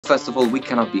First of all, we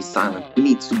cannot be silent. We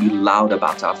need to be loud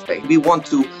about our faith. We want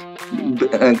to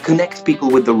connect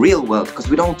people with the real world because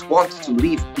we don't want to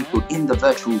leave people in the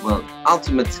virtual world.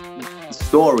 Ultimate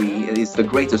story is the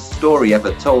greatest story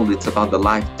ever told. It's about the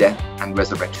life, death, and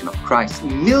resurrection of Christ.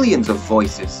 Millions of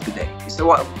voices today.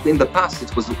 So in the past,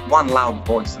 it was one loud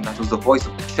voice, and that was the voice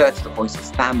of the church, the voice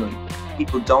of family.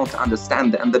 People don't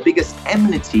understand that, and the biggest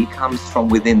enmity comes from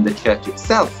within the church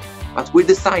itself. But we're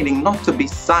deciding not to be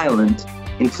silent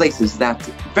in places that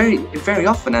very, very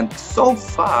often, and so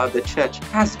far, the church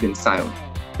has been silent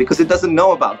because it doesn't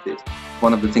know about it.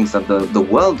 One of the things that the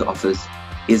world offers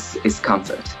is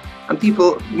comfort. And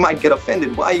people might get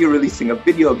offended. Why are you releasing a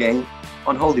video game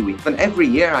on Holy Week? And every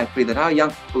year I pray that our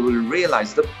young people will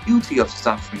realize the beauty of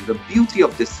suffering, the beauty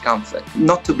of discomfort,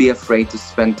 not to be afraid to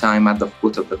spend time at the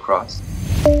foot of the cross.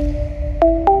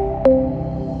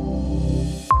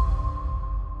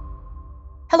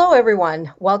 Hello,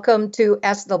 everyone. Welcome to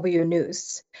SW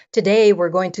News. Today, we're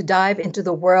going to dive into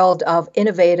the world of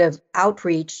innovative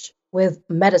outreach with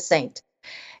MetaSaint.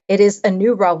 It is a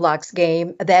new Roblox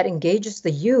game that engages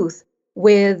the youth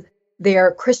with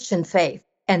their Christian faith,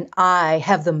 and I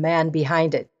have the man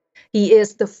behind it. He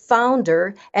is the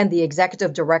founder and the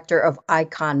executive director of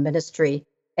Icon Ministry.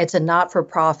 It's a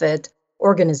not-for-profit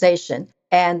organization,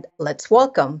 and let's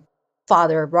welcome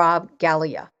Father Rob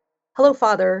Galea. Hello,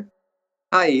 Father.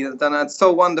 Hi, Dana. It's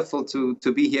so wonderful to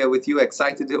be here with you.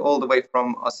 Excited all the way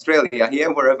from Australia here,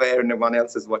 wherever anyone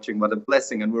else is watching. What a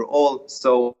blessing. And we're all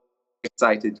so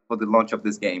excited for the launch of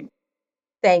this game.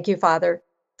 Thank you, Father.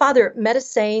 Father,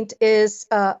 MetaSaint is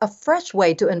a fresh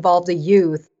way to involve the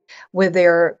youth with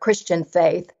their Christian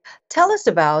faith. Tell us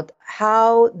about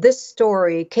how this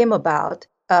story came about,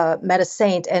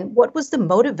 MetaSaint, and what was the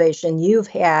motivation you've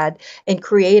had in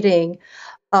creating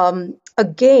a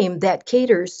game that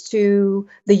caters to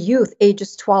the youth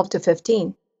ages 12 to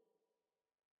 15?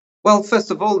 Well,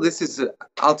 first of all, this is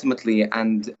ultimately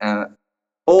and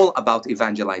all about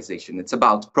evangelization. It's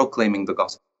about proclaiming the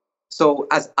gospel. So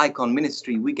as Icon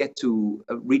Ministry, we get to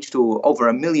reach to over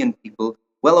 1 million people,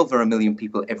 well over 1 million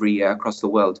people every year across the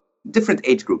world, different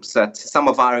age groups. At some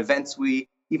of our events, we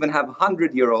even have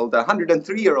 100-year-old,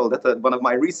 103-year-old at one of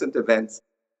my recent events.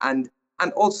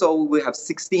 And also we have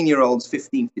 16-year-olds,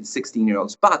 15,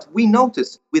 16-year-olds. But we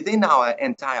noticed within our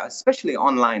entire, especially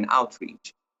online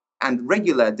outreach and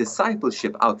regular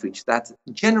discipleship outreach, that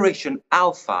Generation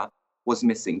Alpha was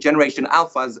missing. Generation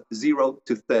Alpha is 0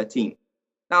 to 13.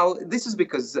 Now, this is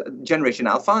because Generation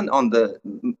Alpha, on the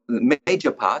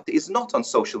major part, is not on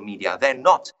social media. They're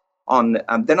not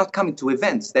coming to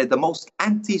events. They're the most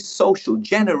anti-social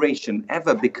generation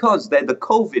ever because they're the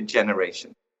COVID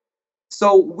generation.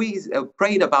 So we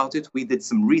prayed about it, we did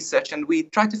some research, and we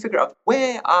tried to figure out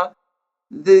where are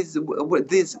this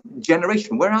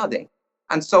generation, where are they?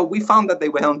 And so we found that they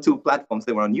were on 2 platforms.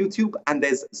 They were on YouTube, and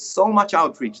there's so much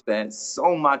outreach there,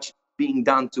 so much being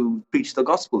done to preach the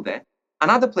gospel there.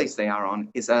 Another place they are on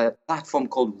is a platform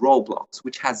called Roblox,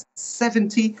 which has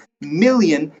 70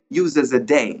 million users a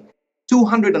day,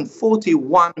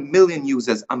 241 million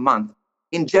users a month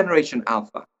in Generation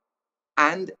Alpha.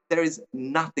 And there is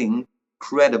nothing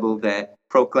credible there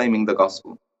proclaiming the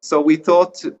gospel. So we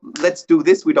thought, let's do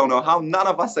this. We don't know how. None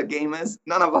of us are gamers.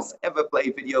 None of us ever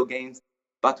play video games.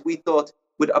 But we thought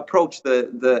we'd approach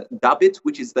the Dubbit,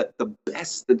 which is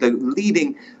the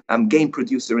leading game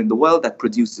producer in the world that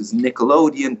produces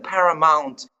Nickelodeon,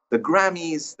 Paramount, the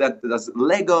Grammys, that does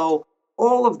Lego,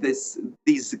 all of these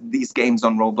games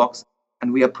on Roblox.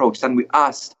 And we approached and we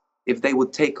asked if they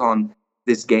would take on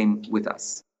this game with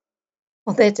us.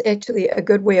 Well, that's actually a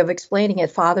good way of explaining it,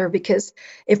 Father, because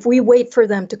if we wait for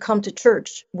them to come to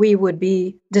church, we would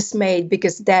be dismayed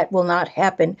because that will not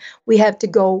happen. We have to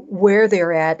go where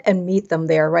they're at and meet them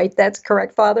there, right? That's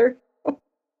correct, Father?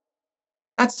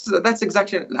 That's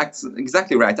exactly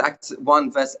right. Acts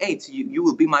 1, verse 8, you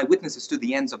will be my witnesses to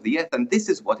the ends of the earth. And this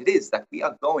is what it is, that we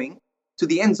are going to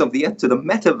the ends of the earth, to the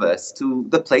metaverse, to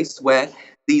the place where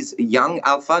these young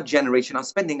alpha generation are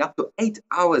spending up to 8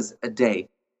 hours a day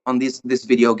on this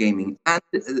video gaming, and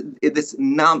this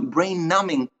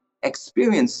brain-numbing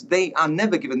experience. They are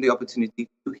never given the opportunity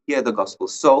to hear the gospel.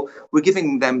 So we're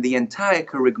giving them the entire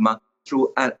charisma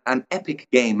through an epic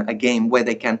game, a game where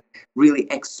they can really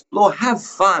explore, have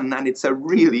fun, and it's a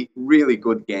really, really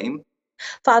good game.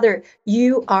 Father,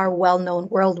 you are well known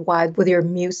worldwide with your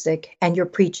music and your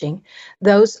preaching.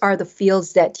 Those are the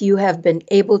fields that you have been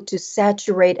able to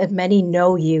saturate, and many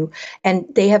know you, and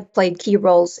they have played key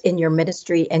roles in your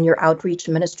ministry and your outreach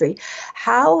ministry.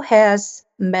 How has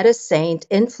MetaSaint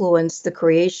influenced the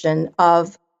creation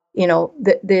of,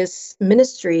 this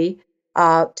ministry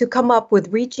to come up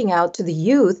with reaching out to the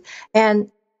youth.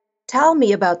 And tell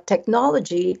me about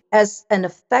technology as an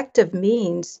effective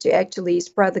means to actually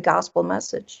spread the gospel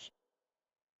message.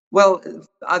 Well,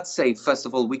 I'd say, first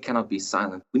of all, we cannot be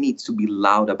silent. We need to be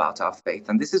loud about our faith.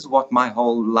 And this is what my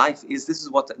whole life is. This is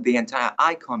what the entire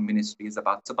Icon ministry is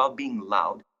about. It's about being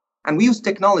loud. And we use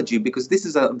technology because this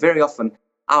is very often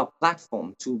our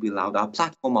platform to be loud, our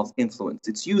platform of influence.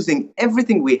 It's using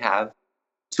everything we have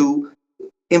to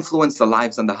influence the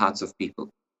lives and the hearts of people.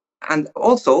 And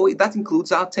also, that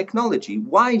includes our technology.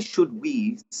 Why should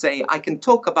we say, I can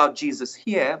talk about Jesus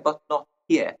here, but not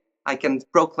here? I can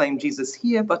proclaim Jesus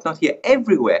here, but not here,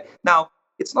 everywhere. Now,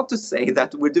 it's not to say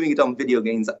that we're doing it on video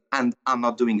games and I'm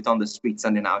not doing it on the streets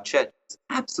and in our churches.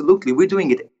 Absolutely, we're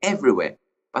doing it everywhere.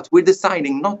 But we're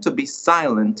deciding not to be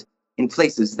silent in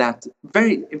places that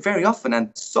very, very often,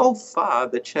 and so far,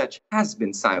 the church has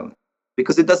been silent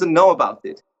because it doesn't know about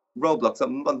it. Roblox,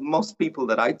 most people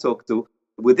that I talk to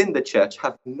within the church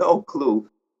have no clue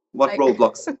what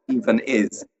Roblox even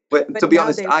is. But to be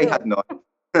honest, I had no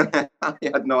I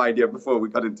had no idea before we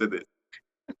got into this.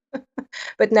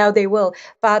 But now they will.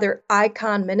 Father,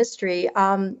 Icon Ministry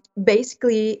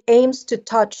basically aims to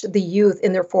touch the youth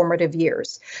in their formative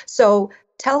years. So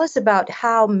tell us about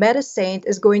how MetaSaint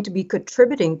is going to be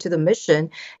contributing to the mission,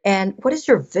 and what is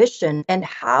your vision, and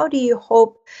how do you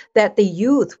hope that the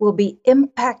youth will be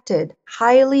impacted,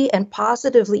 highly and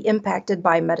positively impacted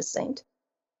by MetaSaint?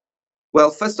 Well,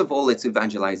 first of all, it's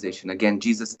evangelization. Again,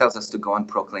 Jesus tells us to go and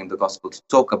proclaim the gospel, to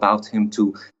talk about him,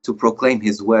 to proclaim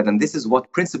his word. And this is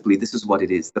what, principally, this is what it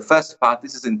is. The first part,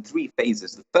 this is in 3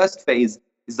 phases. The first phase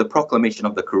is the proclamation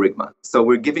of the kerygma. So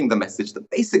we're giving the message, the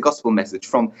basic gospel message,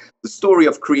 from the story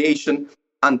of creation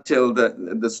until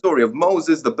the story of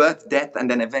Moses, the birth, death, and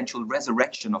then eventual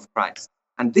resurrection of Christ.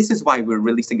 And this is why we're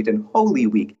releasing it in Holy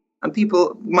Week. And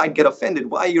people might get offended.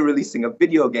 Why are you releasing a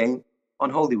video game on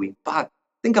Holy Week? But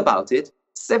think about it.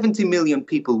 70 million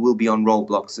people will be on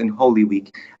Roblox in Holy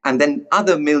Week, and then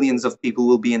other millions of people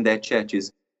will be in their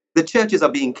churches. The churches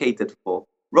are being catered for.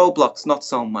 Roblox, not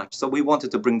so much. So we wanted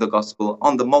to bring the gospel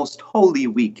on the most holy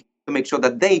week to make sure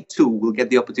that they too will get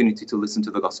the opportunity to listen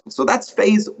to the gospel. So that's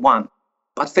phase 1.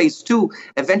 But phase 2,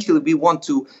 eventually we want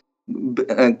to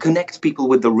connect people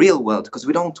with the real world, because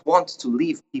we don't want to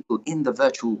leave people in the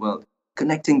virtual world,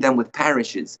 connecting them with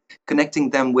parishes,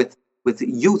 connecting them with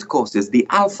youth courses, the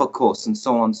Alpha course, and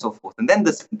so on and so forth. And then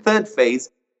the third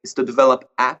phase is to develop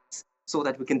apps so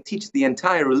that we can teach the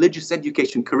entire religious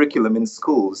education curriculum in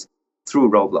schools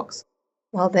through Roblox.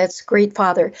 Well, that's great,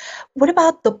 Father. What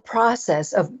about the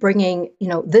process of bringing,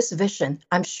 this vision?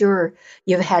 I'm sure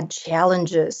you've had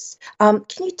challenges. Can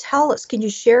you tell us, can you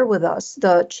share with us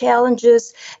the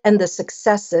challenges and the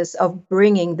successes of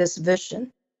bringing this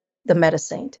vision, the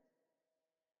MetaSaint?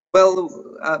 Well,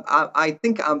 I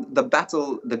think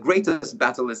the greatest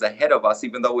battle is ahead of us,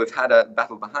 even though we've had a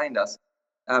battle behind us.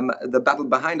 The battle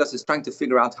behind us is trying to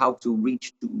figure out how to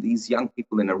reach to these young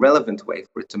people in a relevant way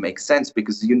for it to make sense.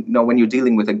 Because, when you're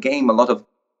dealing with a game, a lot of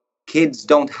kids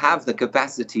don't have the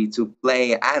capacity to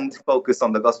play and focus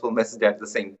on the gospel message at the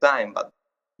same time. But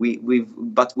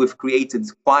we've created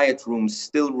quiet rooms,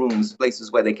 still rooms,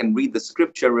 places where they can read the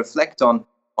scripture, reflect on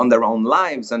their own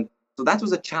lives. And so that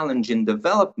was a challenge in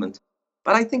development.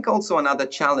 But I think also another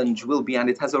challenge will be, and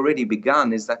it has already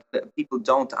begun, is that people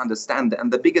don't understand.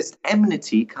 And the biggest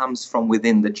enmity comes from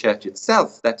within the church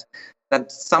itself, that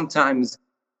sometimes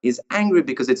is angry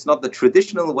because it's not the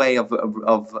traditional way of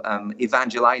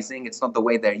evangelizing. It's not the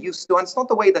way they're used to, and it's not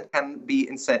the way that can be,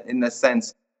 in a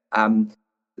sense,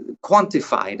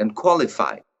 quantified and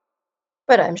qualified.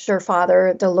 But I'm sure,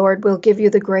 Father, the Lord will give you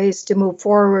the grace to move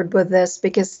forward with this,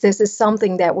 because this is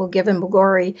something that will give him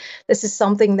glory. This is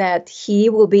something that he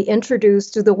will be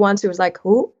introduced to the ones who was like,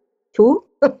 who? Who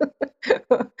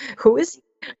is he?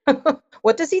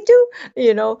 What does he do?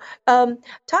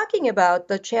 Talking about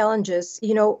the challenges,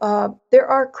 there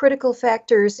are critical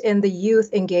factors in the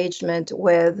youth engagement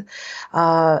with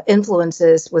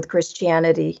influences with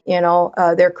Christianity,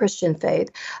 their Christian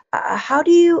faith. How do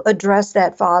you address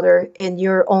that, Father, in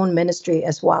your own ministry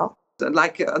as well?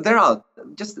 There are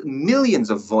just millions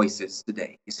of voices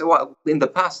today. So in the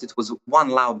past, it was one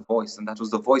loud voice, and that was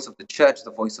the voice of the church,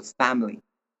 the voice of family.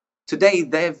 Today,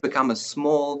 they've become a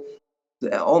small,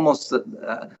 almost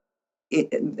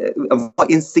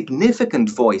insignificant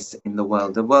voice in the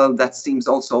world, a world that seems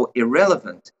also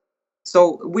irrelevant.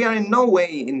 So we are in no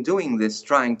way in doing this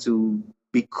trying to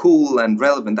be cool and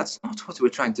relevant. That's not what we're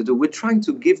trying to do. We're trying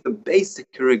to give the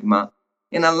basic kerygma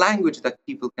in a language that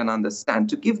people can understand,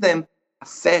 to give them a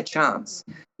fair chance.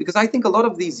 Because I think a lot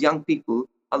of these young people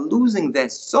are losing their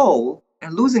soul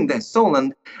They're losing their soul.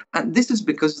 And this is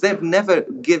because they've never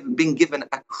been given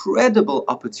a credible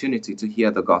opportunity to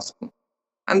hear the gospel.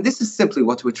 And this is simply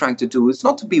what we're trying to do. It's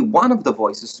not to be one of the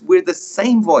voices. We're the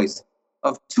same voice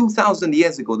of 2,000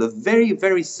 years ago, the very,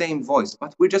 very same voice,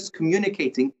 but we're just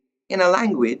communicating in a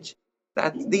language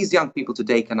that these young people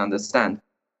today can understand.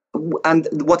 And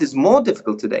what is more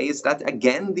difficult today is that,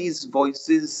 again, these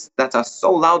voices that are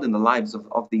so loud in the lives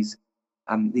of these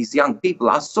young people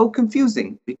are so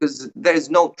confusing, because there is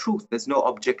no truth, there's no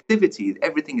objectivity,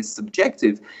 everything is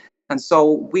subjective. And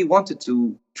so we wanted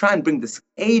to try and bring this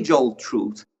age-old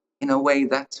truth in a way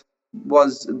that's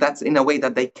in a way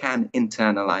that they can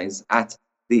internalize at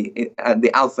the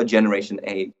Alpha generation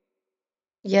age.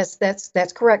 Yes,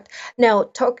 that's correct.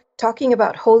 Now, talking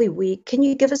about Holy Week, can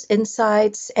you give us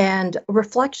insights and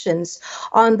reflections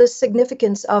on the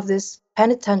significance of this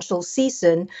penitential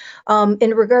season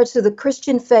in regards to the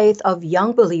Christian faith of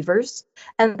young believers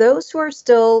and those who are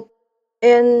still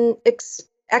in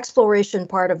exploration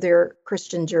part of their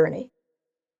Christian journey?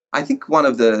 I think one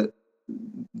of the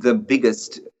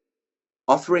biggest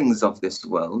offerings of this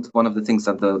world, one of the things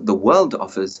that the world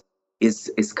offers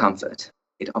is comfort.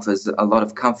 It offers a lot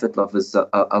of comfort, offers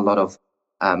a lot of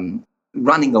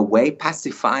running away,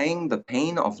 pacifying the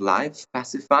pain of life,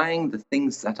 pacifying the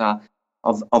things that are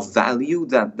of value,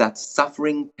 that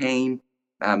suffering, pain,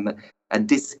 a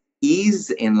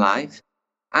dis-ease in life.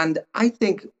 And I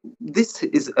think this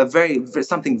is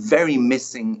something very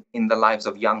missing in the lives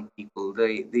of young people,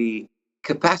 the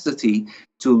capacity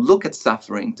to look at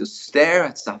suffering, to stare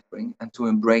at suffering, and to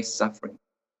embrace suffering,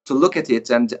 to look at it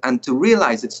and to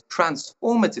realize its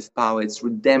transformative power, its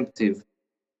redemptive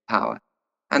power.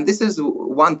 And this is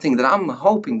one thing that I'm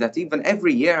hoping that even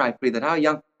every year I pray that our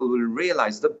young people will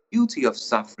realize the beauty of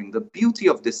suffering, the beauty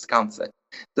of discomfort,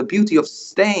 the beauty of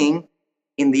staying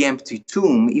in the empty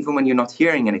tomb, even when you're not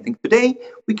hearing anything. Today,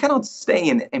 we cannot stay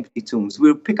in empty tombs.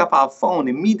 We'll pick up our phone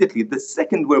immediately. The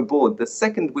second we're bored, the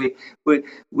second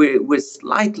we're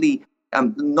slightly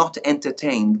not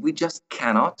entertained, we just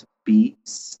cannot be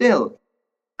still.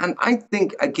 And I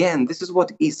think, again, this is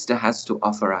what Easter has to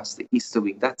offer us, the Easter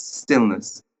week, that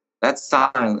stillness, that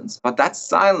silence, but that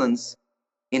silence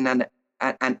in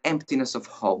an emptiness of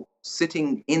hope,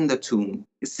 sitting in the tomb,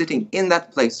 sitting in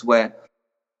that place where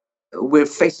we're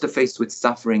face to face with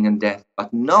suffering and death,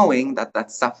 but knowing that that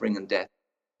suffering and death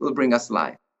will bring us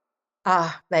life.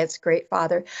 Ah, that's great,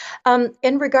 Father.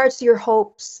 In regards to your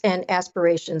hopes and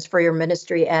aspirations for your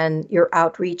ministry and your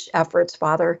outreach efforts,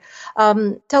 Father,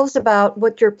 tell us about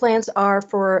what your plans are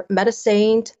for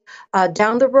MetaSaint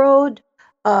down the road,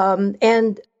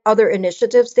 and other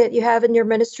initiatives that you have in your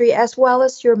ministry, as well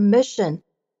as your mission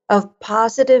of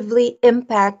positively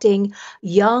impacting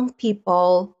young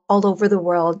people all over the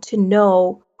world to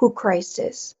know who Christ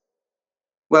is.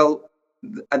 Well,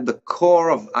 at the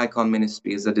core of Icon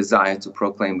Ministry is a desire to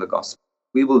proclaim the gospel.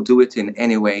 We will do it in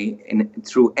any way,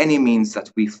 through any means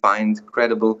that we find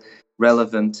credible,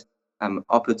 relevant,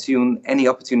 any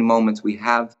opportune moment we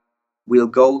have. We'll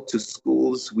go to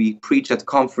schools, we preach at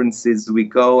conferences, we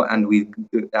go and we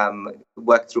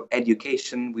work through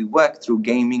education, we work through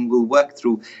gaming, we'll work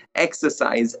through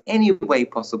exercise, any way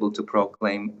possible to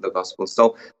proclaim the gospel.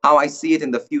 So how I see it in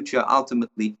the future,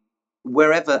 ultimately,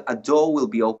 wherever a door will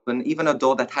be open, even a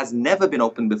door that has never been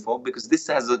opened before, because this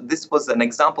was an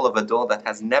example of a door that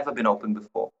has never been opened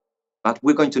before. But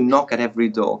we're going to knock at every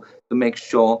door to make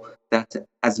sure that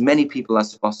as many people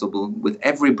as possible, with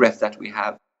every breath that we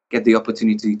have, get the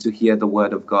opportunity to hear the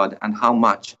word of God and how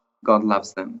much God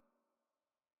loves them.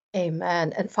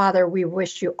 Amen. And Father, we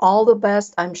wish you all the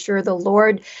best. I'm sure the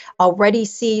Lord already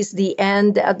sees the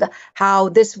end, how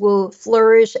this will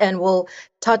flourish and will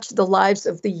touch the lives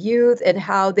of the youth and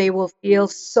how they will feel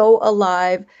so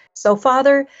alive. So,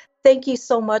 Father, thank you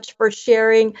so much for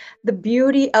sharing the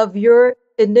beauty of your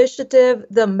initiative,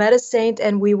 the MetaSaint,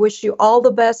 and we wish you all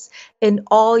the best in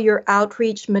all your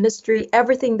outreach ministry,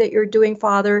 everything that you're doing,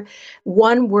 Father.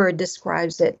 One word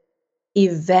describes it: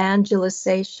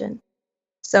 evangelization.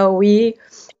 So we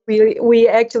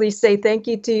actually say thank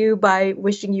you to you by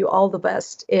wishing you all the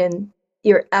best in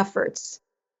your efforts.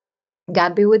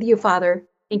 God be with you, Father.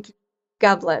 Thank you.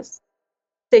 God bless.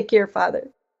 Take care, Father.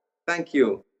 Thank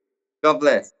you. God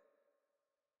bless.